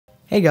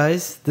Hey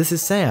guys, this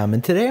is Sam,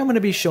 and today I'm going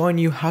to be showing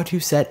you how to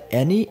set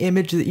any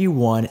image that you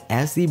want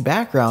as the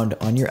background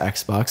on your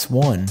Xbox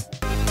One.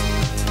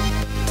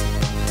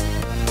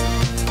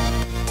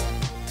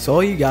 So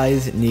all you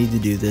guys need to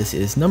do this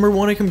is number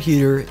one, a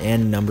computer,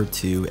 and number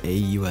two,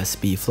 a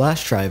USB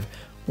flash drive.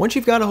 Once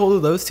you've got a hold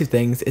of those two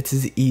things, it's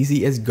as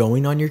easy as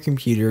going on your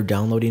computer,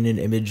 downloading an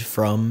image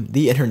from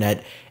the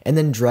internet, and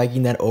then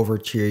dragging that over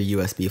to your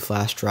USB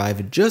flash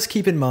drive. Just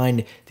keep in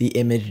mind, the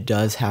image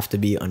does have to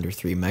be under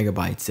 3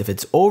 megabytes. If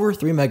it's over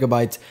 3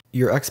 megabytes,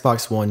 your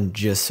Xbox One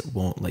just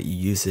won't let you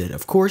use it.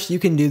 Of course, you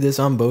can do this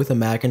on both a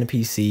Mac and a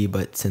PC,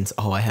 but since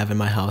all I have in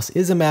my house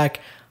is a Mac,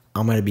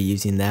 I'm going to be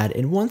using that.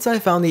 And once I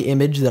found the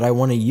image that I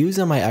want to use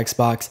on my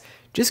Xbox,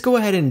 just go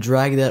ahead and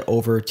drag that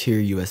over to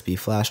your USB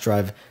flash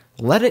drive.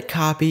 Let it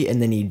copy and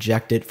then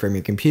eject it from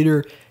your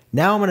computer.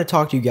 Now I'm going to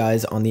talk to you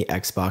guys on the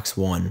Xbox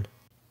One.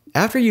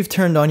 After you've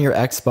turned on your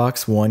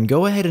Xbox One,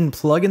 go ahead and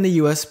plug in the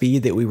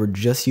USB that we were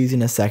just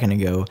using a second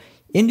ago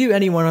into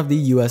any one of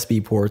the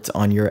USB ports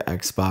on your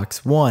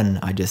Xbox One.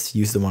 I just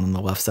used the one on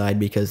the left side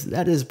because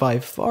that is by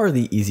far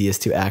the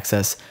easiest to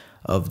access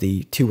of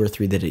the 2 or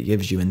 3 that it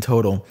gives you in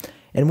total.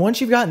 And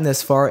once you've gotten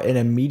this far, an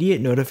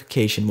immediate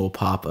notification will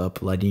pop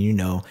up letting you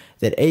know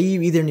that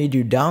you either need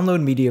to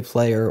download Media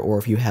Player, or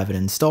if you have it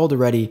installed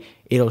already,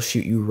 it'll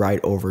shoot you right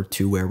over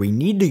to where we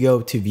need to go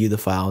to view the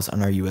files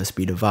on our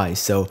USB device.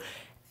 So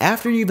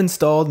after you've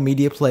installed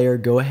Media Player,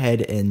 go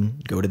ahead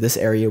and go to this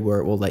area where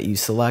it will let you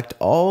select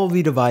all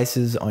the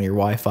devices on your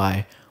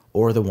Wi-Fi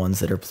or the ones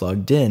that are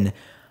plugged in.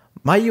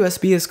 My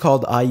USB is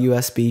called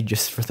iUSB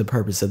just for the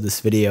purpose of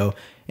this video,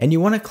 and you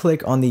want to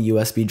click on the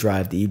USB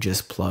drive that you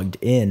just plugged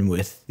in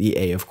with the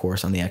A, of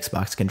course, on the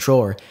Xbox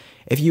controller.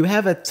 If you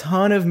have a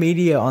ton of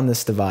media on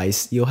this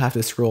device, you'll have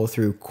to scroll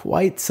through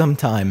quite some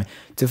time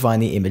to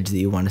find the image that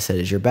you want to set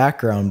as your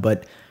background,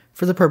 but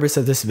for the purpose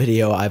of this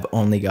video, I've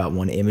only got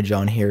one image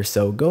on here,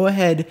 so go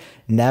ahead,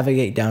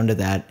 navigate down to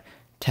that,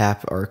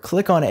 tap or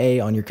click on A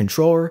on your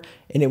controller,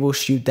 and it will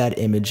shoot that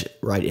image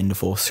right into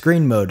full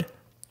screen mode.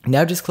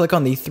 Now just click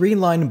on the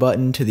 3-line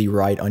button to the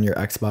right on your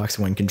Xbox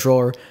One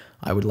controller.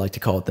 I would like to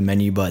call it the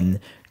menu button.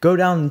 Go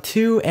down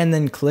 2 and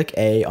then click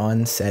A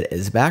on set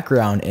as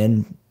background,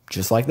 and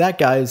just like that,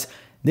 guys,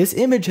 this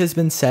image has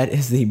been set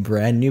as the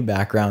brand new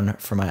background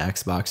for my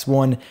Xbox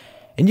One.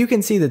 And you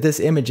can see that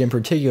this image in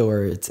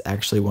particular, it's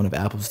actually one of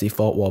Apple's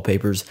default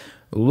wallpapers,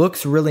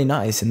 looks really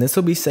nice, and this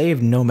will be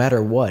saved no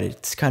matter what.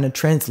 It's kind of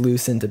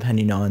translucent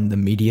depending on the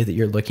media that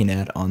you're looking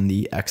at on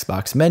the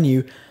Xbox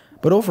menu.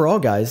 But overall,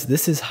 guys,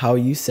 this is how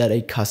you set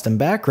a custom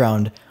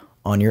background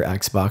on your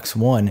Xbox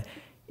One.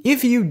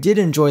 If you did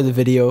enjoy the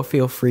video,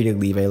 feel free to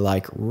leave a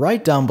like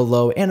right down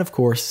below, and of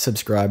course,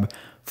 subscribe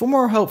for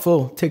more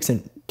helpful tips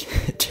and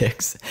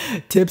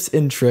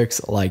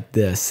tricks like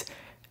this.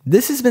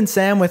 This has been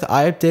Sam with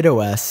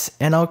iUpdateOS,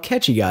 and I'll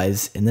catch you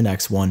guys in the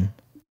next one.